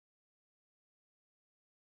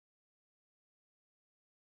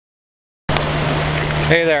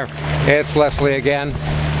Hey there, it's Leslie again.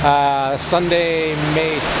 Sunday,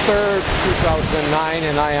 May 3rd, 2009,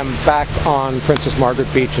 and I am back on Princess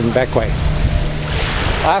Margaret Beach in Bequia.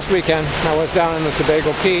 Last weekend, I was down in the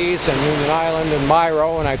Tobago Keys and Union Island and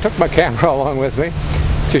Myro, and I took my camera along with me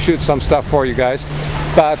to shoot some stuff for you guys.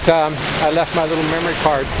 But I left my little memory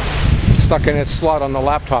card stuck in its slot on the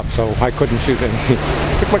laptop, so I couldn't shoot anything.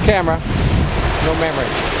 Took my camera, no memory.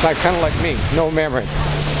 It's like, kind of like me, no memory.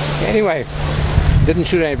 Anyway, didn't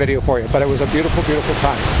shoot any video for you, but it was a beautiful, beautiful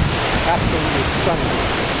time. Absolutely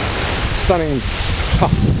stunning.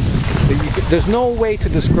 There's no way to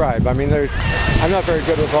describe. I mean, I'm not very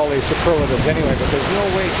good with all these superlatives anyway, but there's no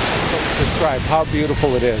way to describe how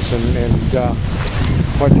beautiful it is and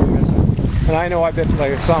what you're missing. And I know I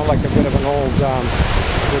sound like a bit of an old,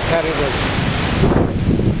 repetitive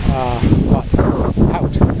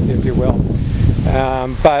out, if you will.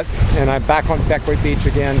 And I'm back on Bequia Beach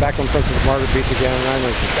again, back on Princess Margaret Beach again, and I'm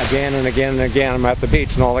again and again and again. I'm at the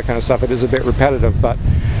beach and all that kind of stuff. It is a bit repetitive, but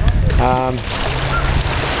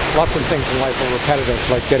lots of things in life are repetitive,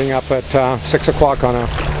 like getting up at 6 o'clock on a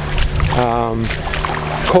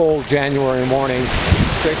cold January morning,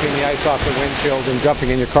 scraping the ice off the windshield and jumping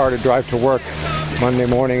in your car to drive to work Monday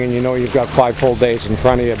morning, and you know you've got 5 full days in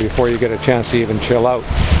front of you before you get a chance to even chill out,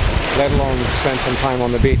 let alone spend some time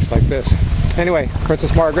on the beach like this. Anyway,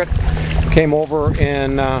 Princess Margaret came over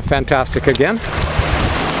in fantastic again,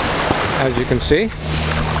 as you can see.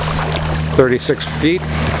 36 feet,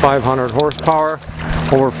 500 horsepower,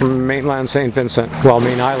 over from mainland St. Vincent, well,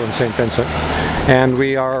 main island St. Vincent. And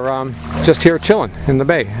we are just here chilling in the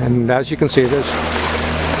bay. And as you can see, there's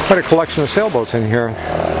quite a collection of sailboats in here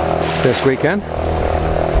this weekend.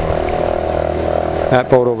 That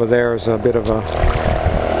boat over there is a bit of a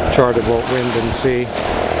charter boat, Wind and Sea.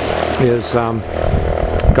 Is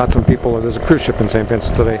got some people. There's a cruise ship in St.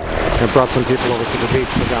 Vincent today, and brought some people over to the beach,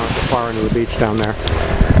 to down far into the beach down there.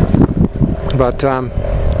 But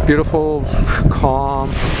beautiful, calm,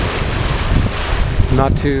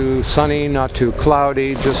 not too sunny, not too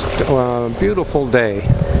cloudy, just a beautiful day,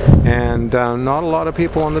 and not a lot of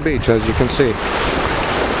people on the beach, as you can see.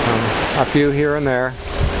 A few here and there.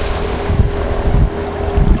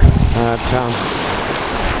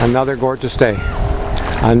 Another gorgeous day.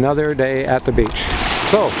 Another day at the beach.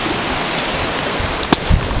 So,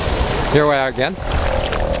 here we are again.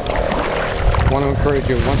 I want to encourage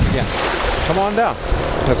you once again, come on down.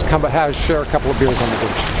 Let's share a couple of beers on the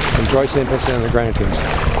beach. Enjoy St. Vincent and the Grenadines.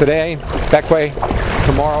 Today, Bequia.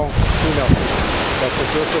 Tomorrow, who knows? But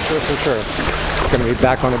for sure, going to be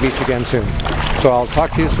back on the beach again soon. So I'll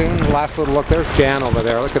talk to you soon. Last little look. There's Jan over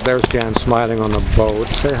there. Look at, there's Jan smiling on the boat.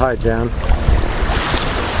 Say hi, Jan.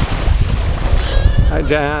 Hi,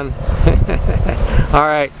 Jan. All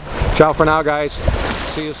right. Ciao for now, guys.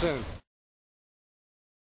 See you soon.